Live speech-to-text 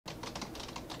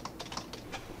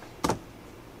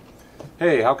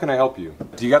Hey, how can I help you?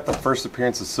 Do you got the first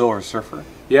appearance of Silver Surfer?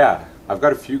 Yeah, I've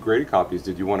got a few graded copies.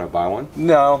 Did you want to buy one?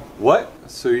 No. What?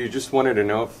 So you just wanted to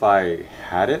know if I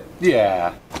had it?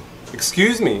 Yeah.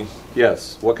 Excuse me?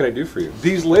 Yes, what can I do for you?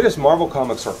 These latest Marvel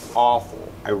comics are awful.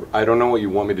 I don't know what you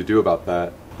want me to do about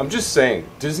that. I'm just saying,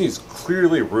 Disney's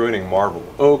clearly ruining Marvel.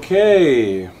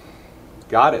 Okay,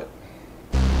 got it.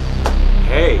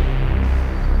 Hey.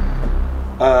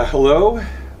 Hello?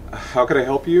 How can I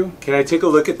help you? Can I take a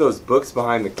look at those books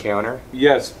behind the counter?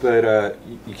 Yes, but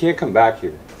you can't come back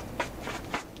here.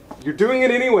 You're doing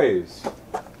it anyways.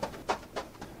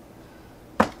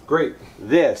 Great.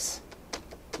 This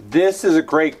is a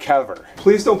great cover.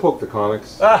 Please don't poke the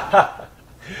comics.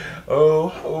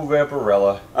 Oh,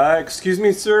 Vampirella. Excuse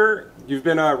me, sir. You've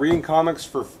been reading comics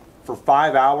for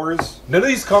 5 hours? None of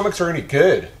these comics are any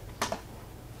good.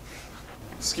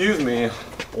 Excuse me. I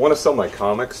want to sell my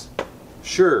comics.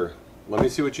 Sure. Let me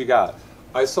see what you got.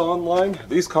 I saw online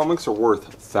these comics are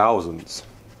worth thousands.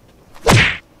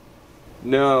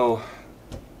 No,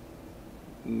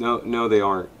 they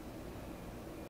aren't.